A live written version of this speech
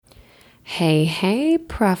Hey,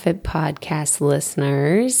 Prophet Podcast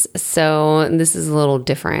listeners. So this is a little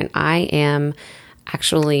different. I am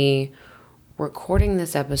actually recording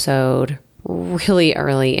this episode really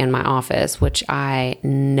early in my office, which I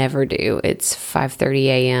never do. It's 5:30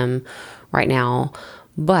 a.m. right now.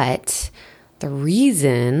 But the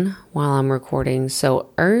reason why I'm recording so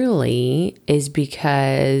early is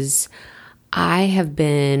because I have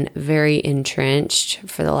been very entrenched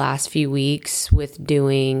for the last few weeks with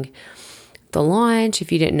doing the launch.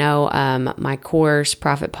 If you didn't know, my course,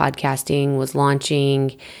 Profit Podcasting, was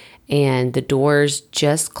launching and the doors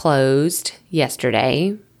just closed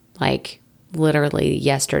yesterday, like literally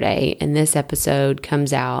yesterday. And this episode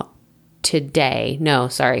comes out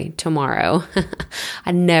tomorrow.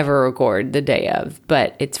 I never record the day of,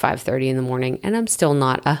 but it's 5:30 in the morning and I'm still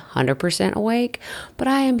not 100% awake, but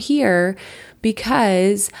I am here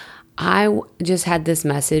because I just had this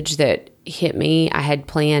message that hit me. I had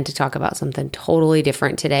planned to talk about something totally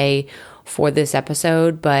different today for this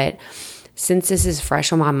episode, but since this is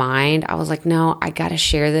fresh on my mind, I was like, no, I got to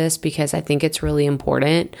share this because I think it's really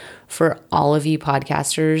important for all of you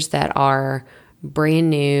podcasters that are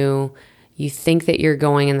brand new. You think that you're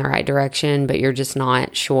going in the right direction, but you're just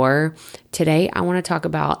not sure. Today, I want to talk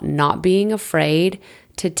about not being afraid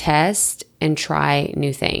to test and try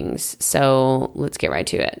new things. So let's get right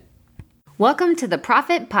to it. Welcome to the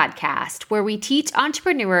Profit Podcast, where we teach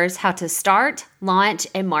entrepreneurs how to start, launch,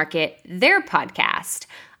 and market their podcast.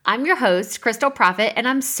 I'm your host, Crystal Profit, and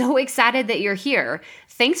I'm so excited that you're here.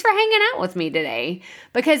 Thanks for hanging out with me today.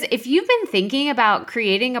 Because if you've been thinking about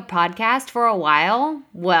creating a podcast for a while,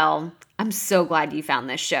 well, I'm so glad you found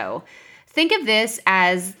this show. Think of this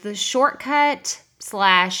as the shortcut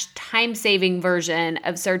 / time-saving version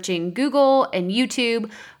of searching Google and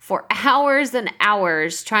YouTube for hours and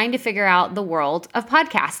hours trying to figure out the world of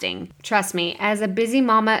podcasting. Trust me, as a busy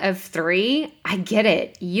mama of 3, I get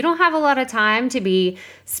it. You don't have a lot of time to be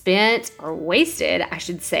spent or wasted, I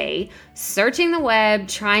should say, searching the web,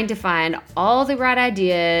 trying to find all the right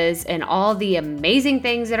ideas and all the amazing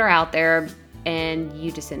things that are out there, and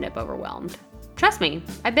you just end up overwhelmed. Trust me,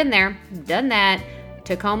 I've been there, done that,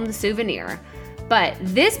 took home the souvenir. But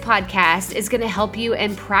this podcast is going to help you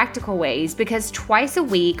in practical ways because twice a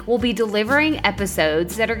week we'll be delivering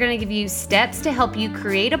episodes that are going to give you steps to help you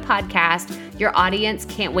create a podcast your audience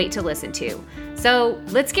can't wait to listen to. So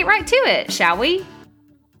let's get right to it, shall we?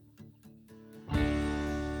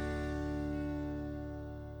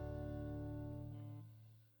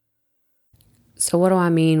 So what do I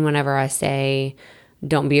mean whenever I say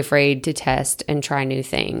don't be afraid to test and try new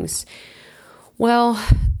things? Well,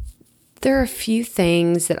 there are a few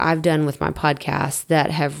things that I've done with my podcast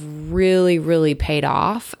that have really, really paid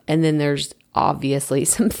off. And then there's obviously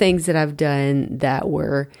some things that I've done that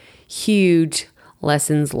were huge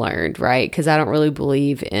lessons learned, right? Because I don't really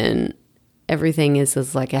believe in everything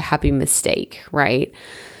is like a happy mistake, right?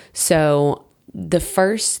 So the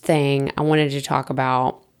first thing I wanted to talk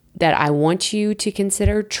about that I want you to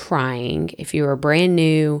consider trying if you are brand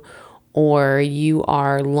new or you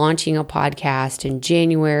are launching a podcast in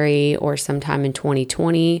January or sometime in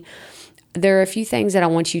 2020, there are a few things that I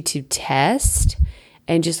want you to test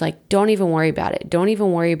and just don't even worry about it. Don't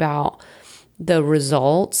even worry about the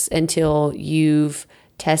results until you've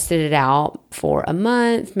tested it out for a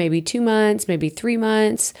month, maybe 2 months, maybe 3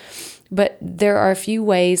 months. But there are a few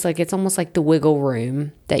ways, it's almost like the wiggle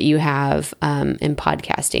room that you have in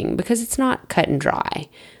podcasting because it's not cut and dry.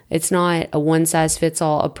 It's not a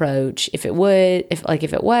one-size-fits-all approach. If it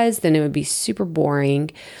was, then it would be super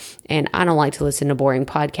boring, and I don't like to listen to boring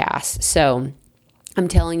podcasts. So I'm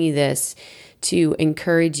telling you this to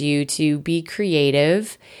encourage you to be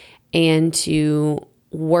creative and to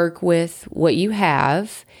work with what you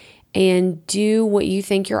have and do what you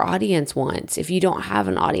think your audience wants. If you don't have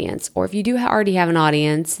an audience, or if you do already have an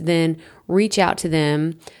audience, then reach out to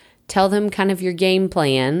them, tell them kind of your game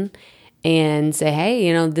plan, and say,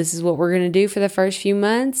 hey, this is what we're going to do for the first few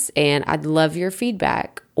months, and I'd love your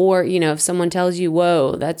feedback. Or, if someone tells you,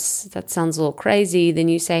 whoa, that sounds a little crazy, then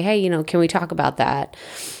you say, hey, can we talk about that?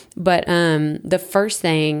 But the first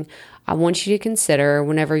thing I want you to consider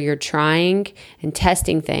whenever you're trying and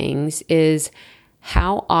testing things is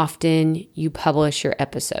how often you publish your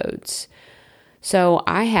episodes. So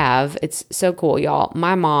it's so cool, y'all.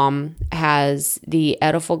 My mom has the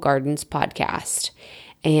Edible Gardens podcast.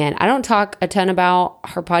 And I don't talk a ton about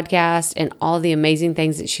her podcast and all the amazing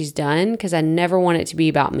things that she's done because I never want it to be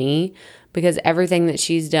about me, because everything that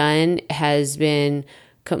she's done has been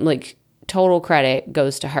total credit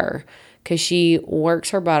goes to her because she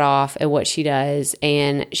works her butt off at what she does.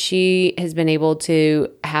 And she has been able to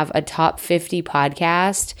have a top 50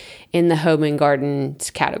 podcast in the home and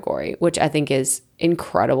gardens category, which I think is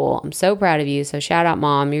incredible. I'm so proud of you. So shout out,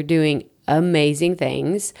 Mom. You're doing amazing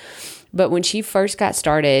things. But when she first got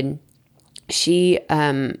started, she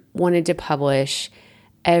wanted to publish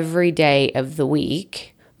every day of the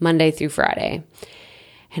week, Monday through Friday.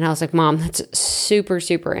 And I was like, Mom, that's super,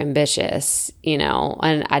 super ambitious,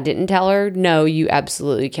 and I didn't tell her, no, you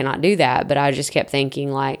absolutely cannot do that. But I just kept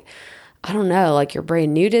thinking like, I don't know, like you're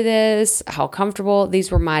brand new to this, how comfortable.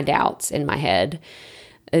 These were my doubts in my head.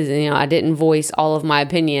 I didn't voice all of my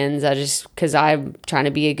opinions. Because I'm trying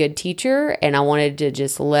to be a good teacher and I wanted to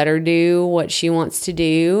just let her do what she wants to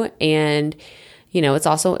do. And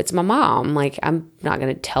it's my mom. Like, I'm not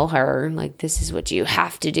going to tell her, like, this is what you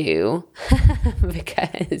have to do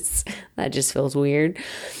because that just feels weird.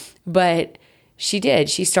 But she did.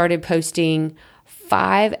 She started posting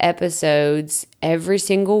 5 episodes every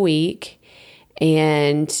single week.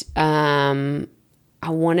 And I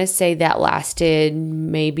want to say that lasted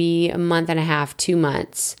maybe a month and a half, 2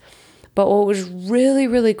 months. But what was really,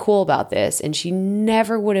 really cool about this, and she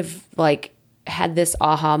never would have, had this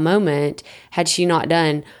aha moment had she not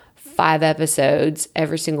done 5 episodes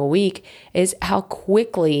every single week, is how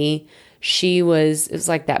quickly it was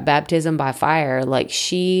like that baptism by fire. Like,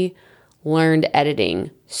 she learned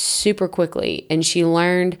editing super quickly, and she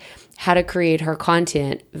learned how to create her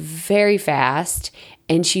content very fast,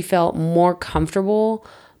 and she felt more comfortable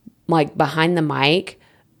behind the mic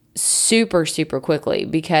super, super quickly,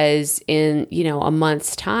 because in, a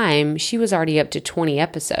month's time, she was already up to 20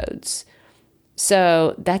 episodes.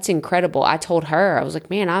 So that's incredible. I told her, I was like,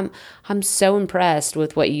 man, I'm so impressed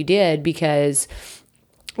with what you did, because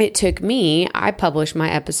it took me, I published my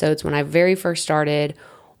episodes when I very first started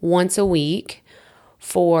once a week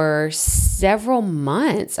for several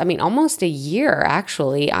months. I mean, almost a year,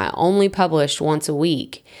 actually. I only published once a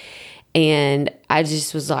week. And I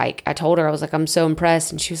just was like, I told her, I was like, I'm so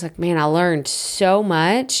impressed. And she was like, man, I learned so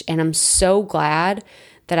much. And I'm so glad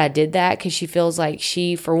that I did that, because she feels like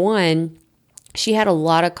for one, she had a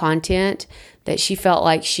lot of content that she felt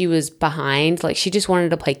like she was behind. Like, she just wanted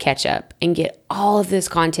to play catch up and get all of this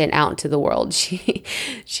content out into the world. She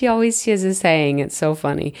has a saying, it's so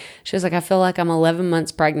funny. She was like, I feel like I'm 11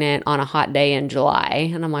 months pregnant on a hot day in July.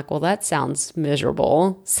 And I'm like, well, that sounds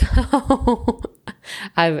miserable. So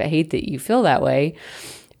I hate that you feel that way.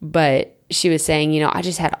 But she was saying, I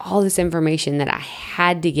just had all this information that I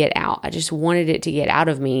had to get out. I just wanted it to get out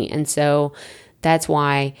of me. And so that's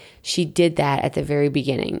why she did that at the very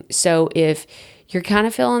beginning. So if you're kind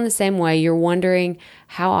of feeling the same way, you're wondering,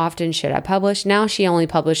 how often should I publish? Now she only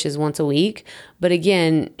publishes once a week. But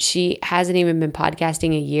again, she hasn't even been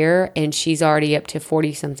podcasting a year, and she's already up to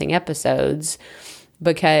 40-something episodes,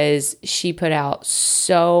 because she put out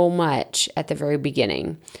so much at the very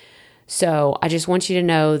beginning. So I just want you to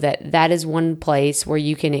know that that is one place where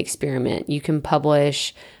you can experiment. You can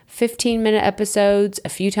publish 15-minute episodes a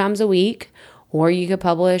few times a week, or you could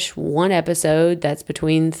publish one episode that's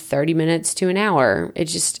between 30 minutes to an hour.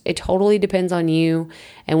 It totally depends on you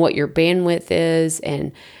and what your bandwidth is,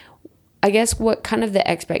 and I guess what kind of the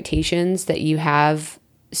expectations that you have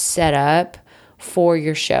set up for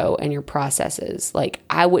your show and your processes. Like,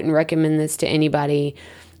 I wouldn't recommend this to anybody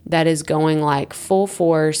that is going full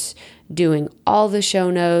force, doing all the show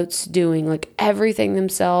notes, doing everything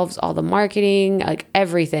themselves, all the marketing,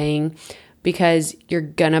 everything, because you're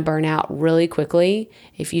going to burn out really quickly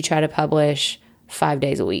if you try to publish 5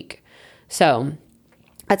 days a week. So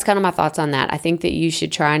that's kind of my thoughts on that. I think that you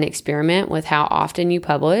should try and experiment with how often you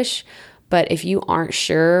publish. But if you aren't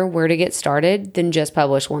sure where to get started, then just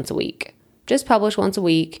publish once a week. Just publish once a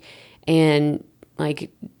week, and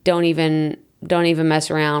don't even mess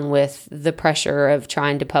around with the pressure of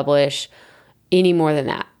trying to publish any more than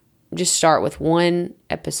that. Just start with 1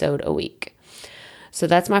 episode a week. So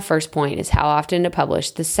that's my first point, is how often to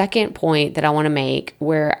publish. The second point that I want to make,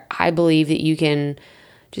 where I believe that you can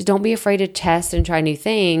just don't be afraid to test and try new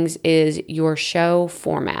things, is your show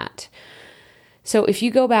format. So if you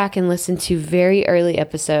go back and listen to very early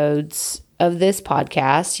episodes of this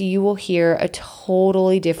podcast, you will hear a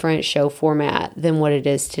totally different show format than what it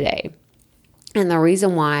is today. And the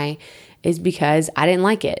reason why is because I didn't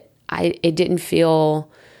like it. It didn't feel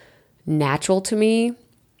natural to me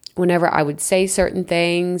whenever I would say certain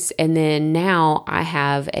things. And then now I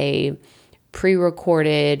have a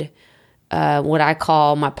pre-recorded, what I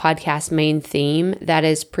call my podcast main theme, that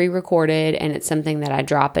is pre-recorded, and it's something that I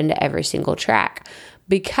drop into every single track,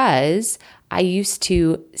 because I used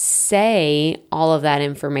to say all of that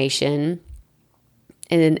information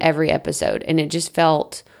in every episode. And it just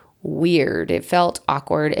felt weird. It felt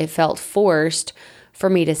awkward. It felt forced for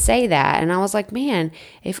me to say that. And I was like, man,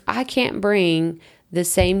 if I can't bring the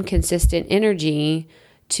same consistent energy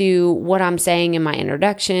to what I'm saying in my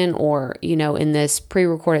introduction or, in this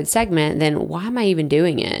pre-recorded segment, then why am I even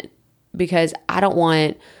doing it? Because I don't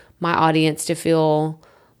want my audience to feel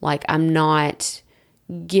like I'm not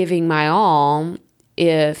giving my all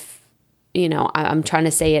if, I'm trying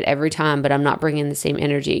to say it every time, but I'm not bringing the same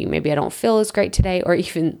energy. Maybe I don't feel as great today, or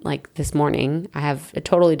even like this morning, I have a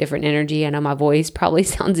totally different energy. I know my voice probably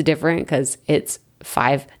sounds different because it's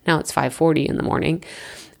 5:40 in the morning,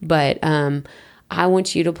 but I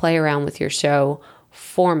want you to play around with your show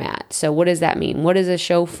format. So what does that mean? What does a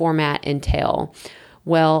show format entail?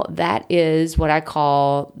 Well, that is what I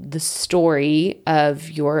call the story of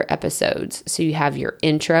your episodes. So you have your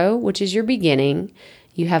intro, which is your beginning.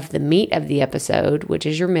 You have the meat of the episode, which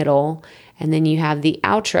is your middle. And then you have the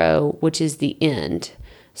outro, which is the end.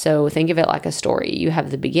 So think of it like a story. You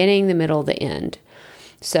have the beginning, the middle, the end.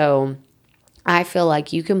 So I feel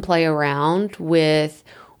like you can play around with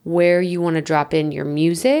where you want to drop in your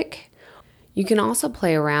music. You can also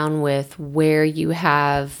play around with where you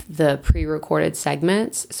have the pre-recorded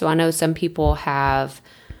segments. So I know some people have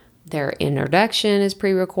their introduction is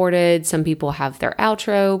pre-recorded. Some people have their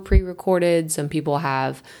outro pre-recorded. Some people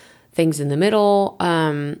have things in the middle.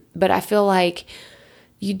 But I feel like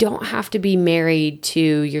you don't have to be married to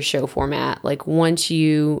your show format. Like once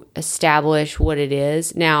you establish what it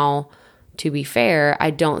is. Now, to be fair, I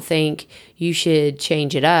don't think you should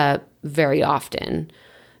change it up very often.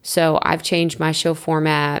 So I've changed my show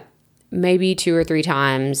format maybe 2 or 3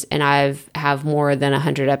 times, and have more than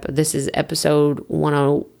 100. This is episode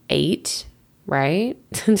 108, right?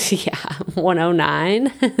 Yeah,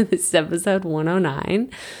 109. This is episode 109.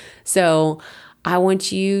 So I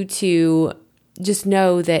want you to just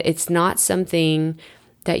know that it's not something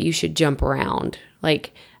that you should jump around.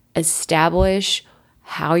 Like establish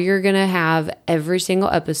how you're going to have every single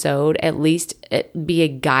episode, at least be a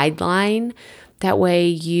guideline. That way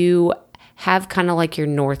you have kind of like your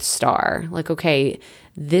North Star. Like, okay,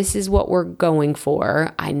 this is what we're going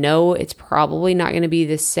for. I know it's probably not going to be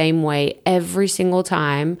the same way every single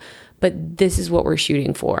time, but this is what we're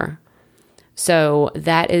shooting for. So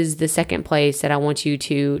that is the second place that I want you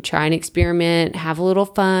to try and experiment, have a little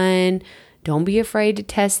fun. Don't be afraid to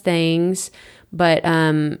test things, but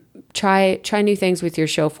try new things with your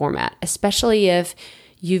show format, especially if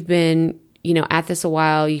you've been, at this a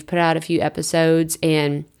while, you've put out a few episodes,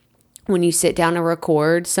 and when you sit down to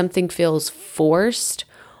record, something feels forced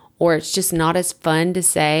or it's just not as fun to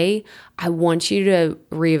say. I want you to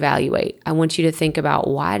reevaluate. I want you to think about,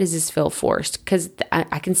 why does this feel forced? Because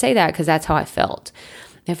I can say that because that's how I felt.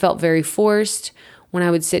 I felt very forced when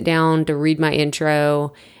I would sit down to read my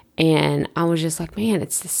intro, and I was just like, man,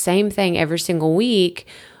 it's the same thing every single week,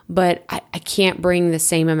 but I can't bring the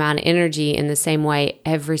same amount of energy in the same way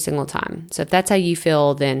every single time. So if that's how you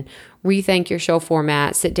feel, then rethink your show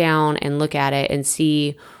format, sit down and look at it and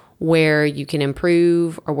see where you can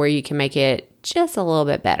improve or where you can make it just a little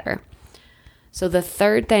bit better. So the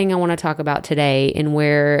third thing I want to talk about today, and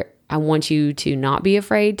where I want you to not be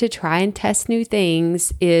afraid to try and test new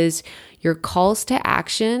things, is your calls to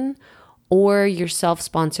action or your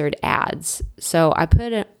self-sponsored ads. So I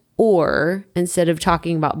put an or instead of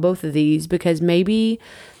talking about both of these because maybe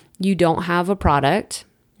you don't have a product,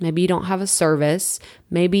 maybe you don't have a service,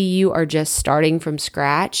 maybe you are just starting from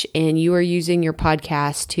scratch and you are using your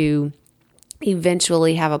podcast to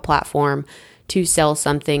eventually have a platform to sell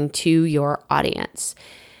something to your audience.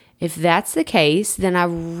 If that's the case, then I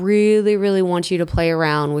really, really want you to play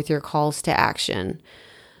around with your calls to action.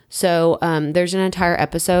 So there's an entire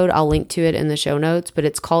episode, I'll link to it in the show notes, but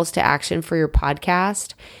it's calls to action for your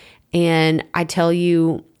podcast. And I tell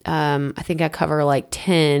you, I think I cover like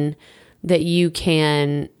 10 that you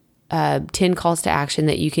can, 10 calls to action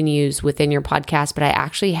that you can use within your podcast. But I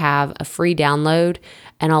actually have a free download,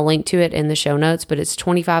 and I'll link to it in the show notes, but it's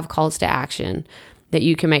 25 calls to action that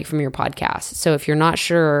you can make from your podcast. So if you're not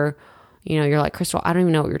sure, you're like, Crystal, I don't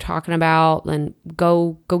even know what you're talking about, then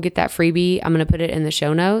go get that freebie. I'm going to put it in the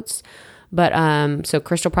show notes. But so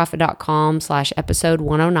crystalprofit.com/episode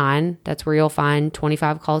 109, that's where you'll find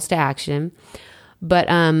 25 calls to action. But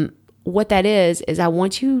what that is I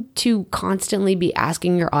want you to constantly be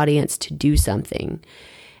asking your audience to do something.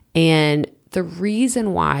 And the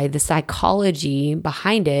reason why, the psychology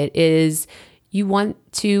behind it, is you want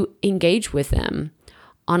to engage with them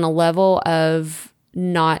on a level of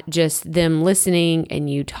not just them listening and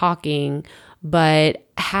you talking, but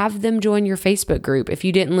have them join your Facebook group. If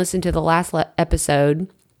you didn't listen to the last episode,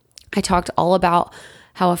 I talked all about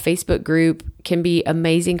how a Facebook group can be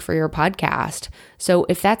amazing for your podcast. So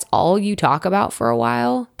if that's all you talk about for a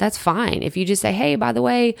while, that's fine. If you just say, hey, by the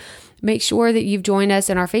way, make sure that you've joined us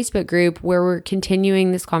in our Facebook group where we're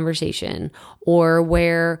continuing this conversation, or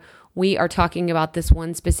where we are talking about this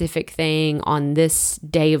one specific thing on this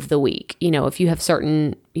day of the week. If you have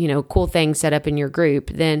certain, cool things set up in your group,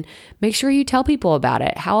 then make sure you tell people about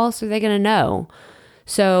it. How else are they going to know?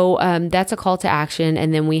 So that's a call to action.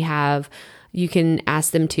 And then you can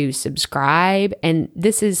ask them to subscribe. And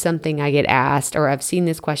this is something I get asked, or I've seen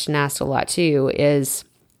this question asked a lot too, is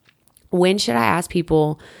when should I ask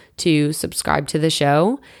people to subscribe to the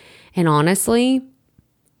show? And honestly,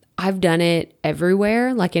 I've done it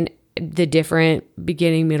everywhere, like in the different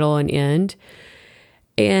beginning, middle, and end.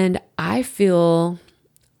 And I feel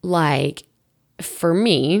like for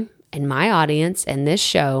me and my audience and this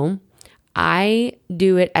show, I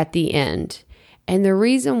do it at the end. And the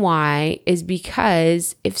reason why is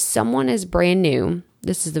because if someone is brand new,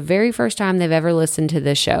 this is the very first time they've ever listened to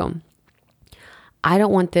this show, I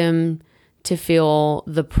don't want them to feel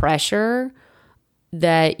the pressure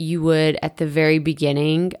that you would at the very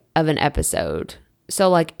beginning of an episode. So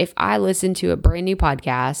like if I listen to a brand new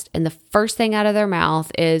podcast and the first thing out of their mouth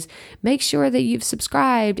is make sure that you've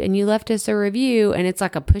subscribed and you left us a review, and it's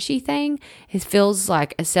like a pushy thing, it feels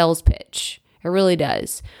like a sales pitch. It really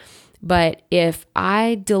does. But if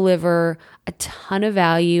I deliver a ton of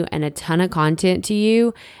value and a ton of content to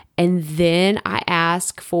you, and then I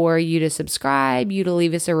ask for you to subscribe, you to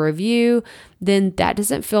leave us a review, then that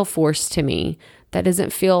doesn't feel forced to me. That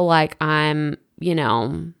doesn't feel like I'm,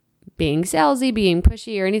 being salesy, being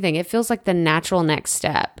pushy or anything. It feels like the natural next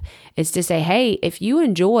step is to say, hey, if you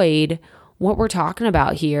enjoyed what we're talking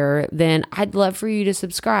about here, then I'd love for you to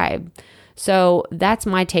subscribe. So that's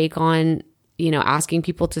my take on, asking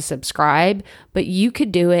people to subscribe, but you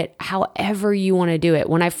could do it however you want to do it.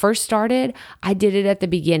 When I first started, I did it at the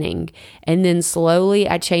beginning, and then slowly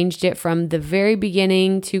I changed it from the very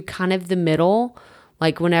beginning to kind of the middle.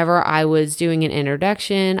 Like whenever I was doing an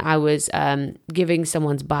introduction, I was giving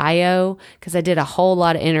someone's bio, because I did a whole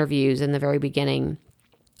lot of interviews in the very beginning.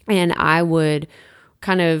 And I would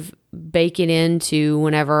kind of bake it into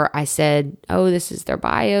whenever I said, oh, this is their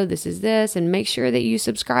bio, this is this, and make sure that you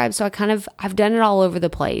subscribe. So I've done it all over the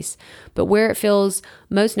place. But where it feels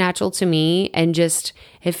most natural to me and just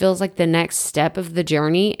it feels like the next step of the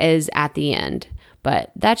journey is at the end.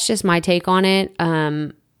 But that's just my take on it.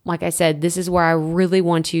 Like I said, this is where I really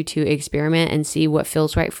want you to experiment and see what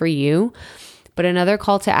feels right for you. But another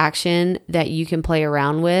call to action that you can play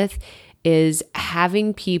around with is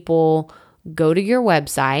having people go to your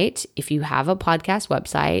website if you have a podcast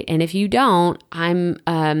website. And if you don't,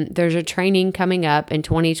 there's a training coming up in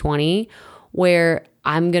 2020 where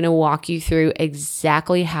I'm going to walk you through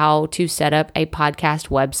exactly how to set up a podcast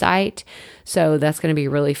website. So that's going to be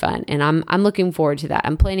really fun. And I'm looking forward to that.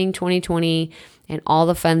 I'm planning 2020 and all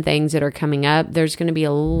the fun things that are coming up. There's going to be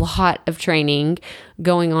a lot of training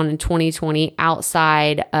going on in 2020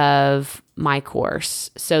 outside of my course.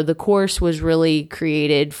 So the course was really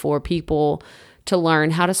created for people to learn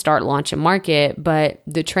how to start, launch, and market. But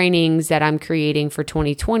the trainings that I'm creating for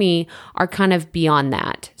 2020 are kind of beyond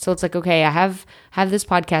that. So it's like, okay, I have this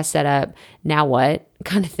podcast set up. Now what?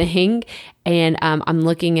 Kind of thing. And I'm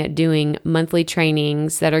looking at doing monthly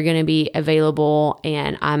trainings that are going to be available,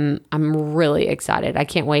 and I'm really excited. I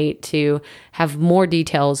can't wait to have more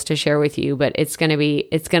details to share with you, but it's going to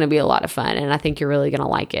be a lot of fun, and I think you're really going to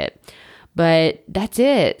like it. But that's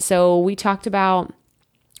it. So we talked about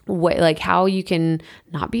how you can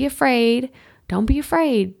not be afraid. Don't be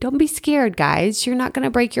afraid. Don't be scared, guys. You're not going to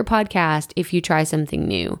break your podcast if you try something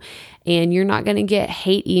new. And you're not going to get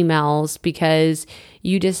hate emails because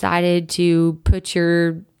you decided to put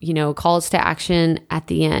your, calls to action at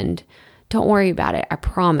the end. Don't worry about it. I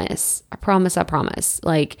promise. I promise.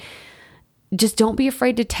 Just don't be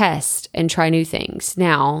afraid to test and try new things.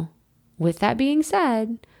 Now, with that being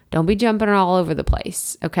said, don't be jumping all over the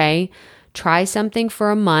place, okay? Try something for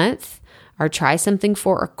a month or try something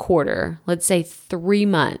for a quarter. Let's say 3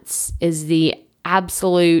 months is the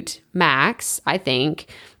absolute max, I think.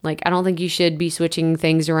 I don't think you should be switching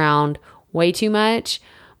things around way too much.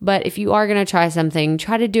 But if you are going to try something,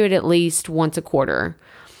 try to do it at least once a quarter.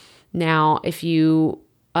 Now, if you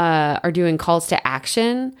are doing calls to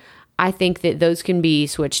action, I think that those can be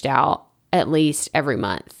switched out at least every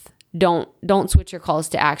month. Don't switch your calls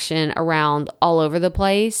to action around all over the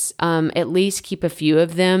place. At least keep a few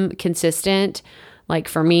of them consistent. Like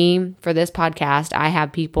for me, for this podcast, I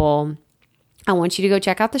have people I want you to go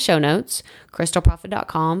check out the show notes,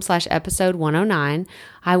 crystalprofit.com/episode 109.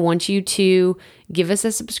 I want you to give us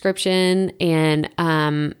a subscription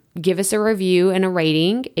and give us a review and a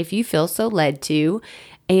rating if you feel so led to.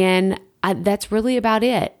 And that's really about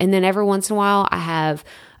it. And then every once in a while, I have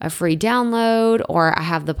a free download or I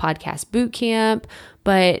have the podcast boot camp.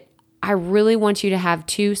 But I really want you to have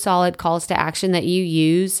 2 solid calls to action that you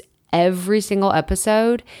use every single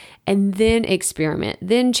episode, and then experiment,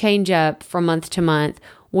 then change up from month to month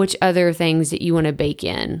which other things that you want to bake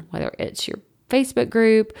in, whether it's your Facebook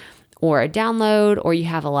group or a download, or you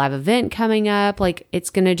have a live event coming up. Like, it's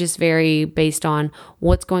going to just vary based on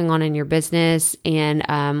what's going on in your business and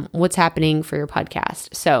what's happening for your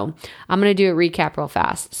podcast. So I'm going to do a recap real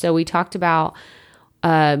fast. So we talked about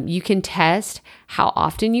you can test how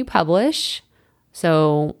often you publish.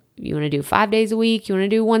 So you want to do 5 days a week, you want to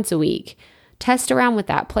do once a week. Test around with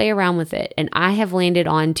that, play around with it. And I have landed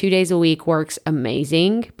on 2 days a week works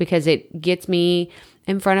amazing because it gets me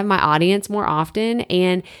in front of my audience more often.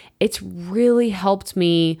 And it's really helped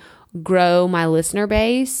me grow my listener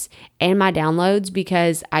base and my downloads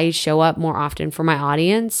because I show up more often for my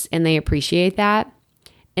audience and they appreciate that.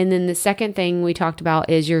 And then the second thing we talked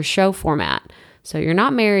about is your show format. So you're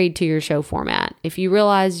not married to your show format. If you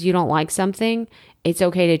realize you don't like something, it's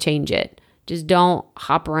okay to change it. Just don't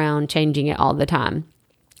hop around changing it all the time.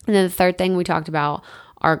 And then the third thing we talked about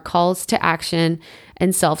are calls to action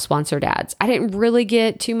and self-sponsored ads. I didn't really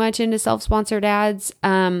get too much into self-sponsored ads,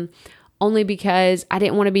 only because I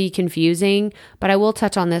didn't want to be confusing, but I will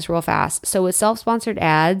touch on this real fast. So with self-sponsored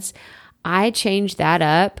ads, I changed that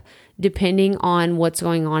up depending on what's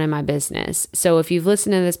going on in my business. So if you've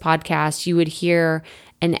listened to this podcast, you would hear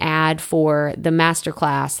an ad for the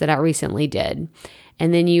masterclass that I recently did.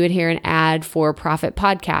 And then you would hear an ad for profit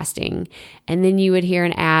podcasting. And then you would hear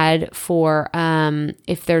an ad for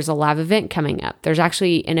if there's a live event coming up. There's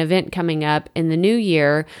actually an event coming up in the new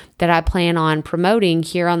year that I plan on promoting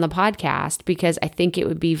here on the podcast because I think it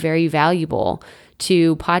would be very valuable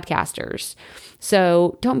to podcasters.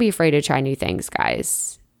 So don't be afraid to try new things,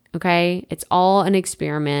 guys. Okay? It's all an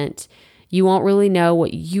experiment. You won't really know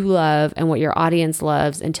what you love and what your audience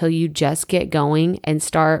loves until you just get going and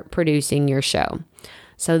start producing your show.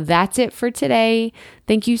 So that's it for today.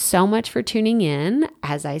 Thank you so much for tuning in.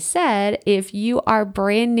 As I said, if you are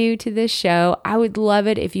brand new to this show, I would love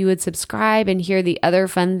it if you would subscribe and hear the other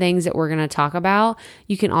fun things that we're going to talk about.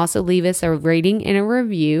 You can also leave us a rating and a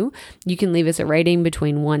review. You can leave us a rating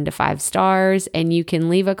between 1 to 5 stars, and you can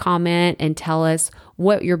leave a comment and tell us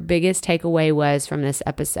what your biggest takeaway was from this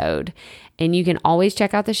episode. And you can always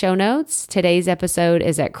check out the show notes. Today's episode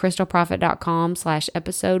is at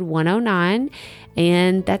crystalprofit.com/episode 109.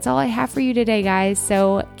 And that's all I have for you today, guys.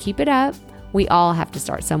 So keep it up. We all have to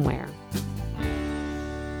start somewhere.